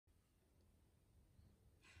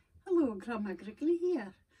Grandma Griggly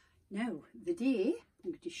here. Now, the day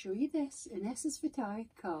I'm going to show you this, and this is what I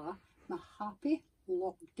call my happy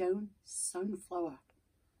lockdown sunflower.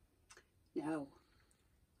 Now,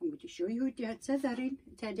 I'm going to show you what it's a therein,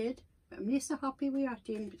 it did, but I'm not so happy with our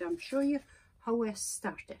team, but I'm show you how I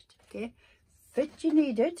started, okay? What you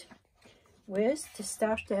needed was to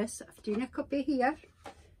start this. I've done a copy here,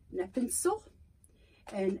 and a pencil,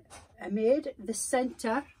 and I made the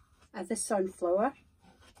centre of the sunflower,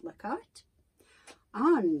 look at,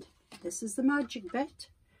 and this is the magic bit,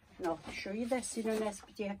 and I'll show you this in an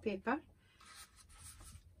SPDA paper.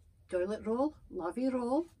 Toilet roll, lavy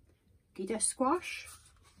roll, get a squash,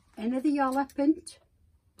 into the yellow paint,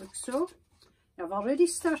 like so. I've already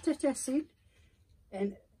started this in,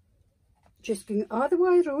 and just going all the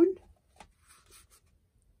way around.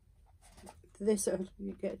 This,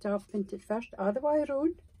 you get it all painted first, all the way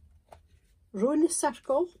around, round the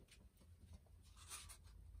circle.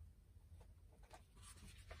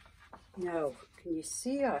 Now, can you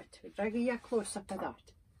see it? I'll give you a close up of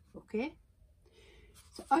that, okay?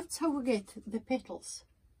 So that's how we get the petals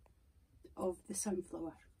of the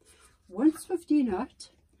sunflower. Once we've done that,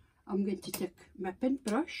 I'm going to take my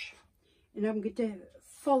paintbrush and I'm going to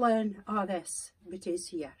fill in all this bit is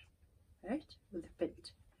here, right, with the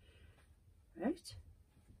paint, right?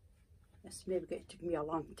 This maybe going to take me a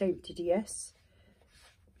long time to do this.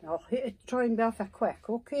 I'll hit it, try and be off it quick,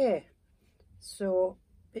 okay? So,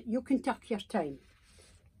 but you can take your time.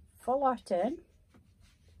 Fill that in,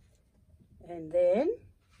 and then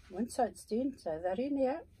once that's done, so they're in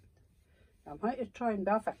there. I'm going to try and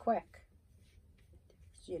be off it quick,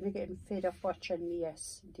 so you're not getting fed up watching me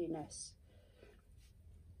doing this.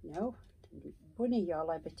 No, bunny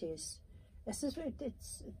yellow it is. This is what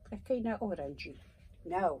it's a kind of orangey.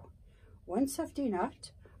 Now, once I've done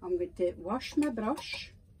that, I'm going to wash my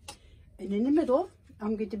brush, and in the middle,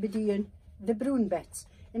 I'm going to be doing the brown bits,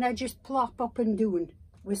 and I just plop up and down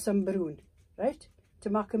with some brown, right, to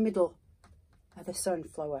make a middle of the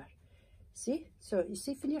sunflower. See? So you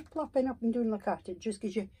see when you're plopping up and down like that, it just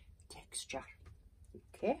gives you texture.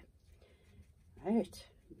 Okay? Right.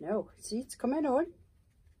 Now, see it's coming on.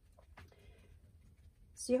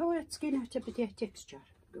 See how it's going to be a texture.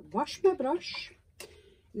 Wash my brush,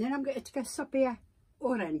 and then I'm going to get up here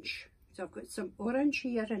orange. So I've got some orange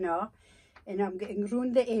here and all, and I'm getting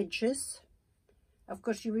round the edges. Of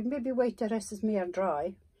course, you would maybe wait till this is more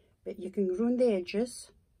dry, but you can round the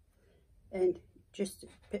edges and just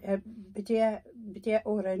put a bit of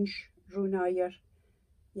orange round all your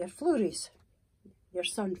flowers, your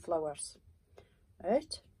sunflowers,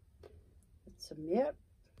 right? Put some there.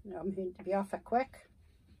 Now I'm going to be off it quick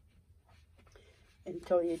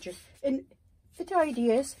until you just, and for the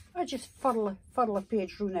idea is, I just furl a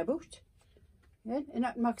page round about, yeah, and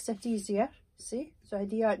that makes it easier, see? So I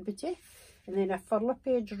do that bit, and then I furl a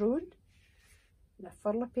page round, and I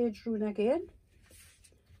furl a page round again.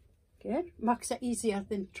 Okay, makes it easier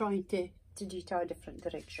than trying to do it all different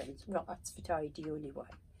directions. Well, that's what I do anyway,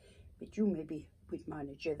 but you maybe would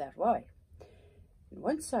manage either way. And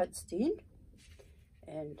once that's done,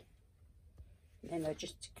 and then I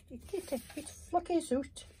just get flickies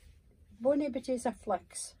out, bonny bits of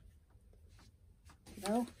flicks.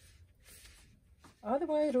 Now, all the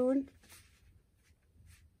way around.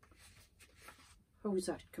 How's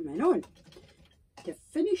that coming on? To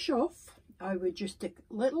finish off, I would just take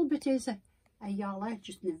little bits of yellow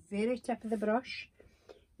just in the very tip of the brush,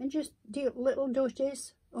 and just do little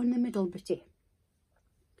dotties on the middle bitty.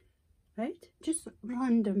 Right? Just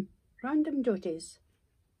random dotties.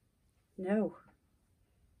 Now,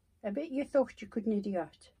 I bet you thought you couldn't do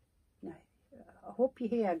that. Now, I hope you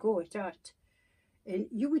hear a go at that. And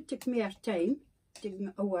you would take more time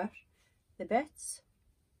digging over the bits,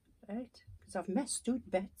 right? Because I've missed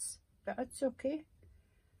out bits, but that's okay.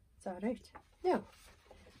 It's alright. Now,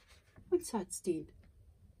 once that's done,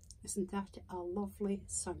 isn't that a lovely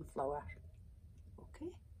sunflower?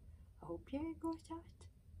 Okay, I hope you got that.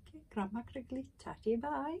 Okay, Grandma Griggly, tatty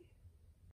bye.